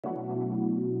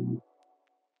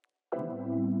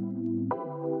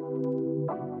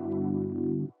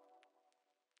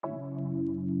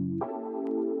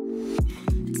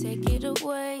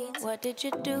What did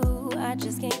you do? I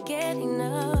just can't get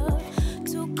enough.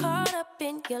 Too caught up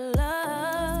in your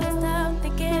love. Stop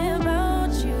thinking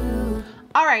about you.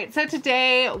 All right, so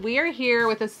today we are here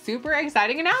with a super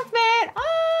exciting announcement.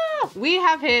 We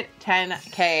have hit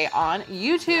 10K on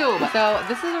YouTube. So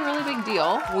this is a really big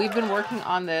deal. We've been working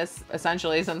on this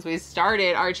essentially since we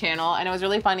started our channel, and it was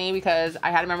really funny because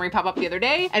I had a memory pop up the other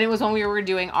day, and it was when we were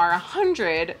doing our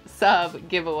 100 sub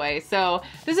giveaway. So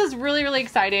this is really, really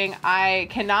exciting. I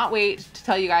cannot wait to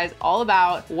tell you guys all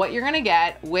about what you're gonna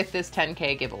get with this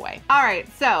 10K giveaway. All right,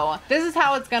 so this is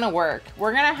how it's gonna work.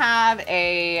 We're gonna have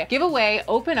a giveaway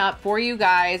open up for you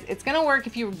guys. It's gonna work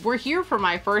if you were here for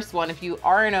my first one. If you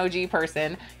are an OG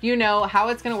person, you know how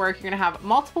it's gonna work. You're gonna have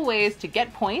multiple ways to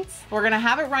get points. We're gonna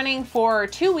have it running for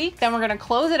 2 weeks, then we're gonna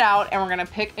close it out and we're gonna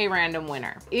pick a random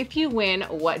winner. If you win,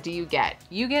 what do you get?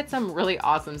 You get some really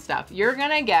awesome stuff. You're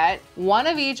gonna get one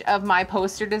of each of my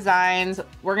poster designs.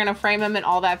 We're gonna frame them and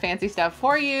all that fancy stuff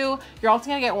for you. You're also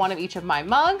gonna get one of each of my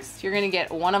mugs. You're gonna get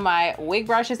one of my wig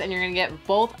brushes, and you're gonna get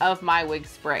both of my wig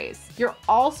sprays. You're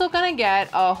also gonna get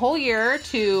a whole year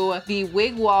to the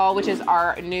wig wall, which is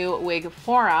our new wig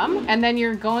forum. And then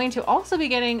you're going to also be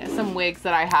getting some wigs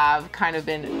that I have kind of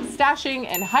been stashing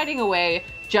and hiding away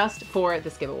just for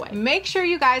this giveaway. Make sure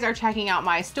you guys are checking out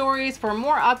my stories for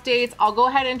more updates. I'll go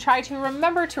ahead and try to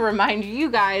remember to remind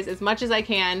you guys as much as I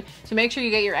can to make sure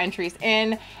you get your entries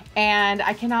in. And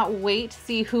I cannot wait to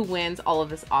see who wins all of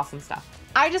this awesome stuff.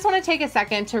 I just want to take a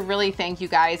second to really thank you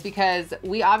guys, because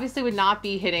we obviously would not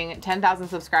be hitting 10,000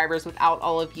 subscribers without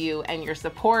all of you and your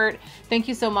support. Thank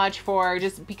you so much for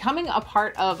just becoming a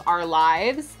part of our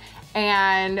lives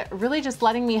and really just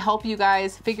letting me help you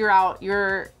guys figure out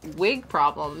your wig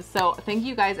problems. So thank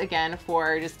you guys again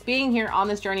for just being here on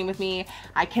this journey with me.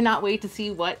 I cannot wait to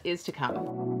see what is to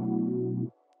come.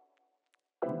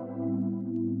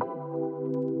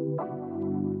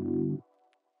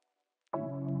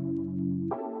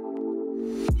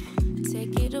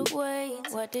 Take it away.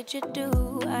 What did you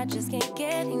do? I just can't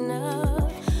get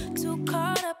enough. Too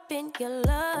caught up in your love.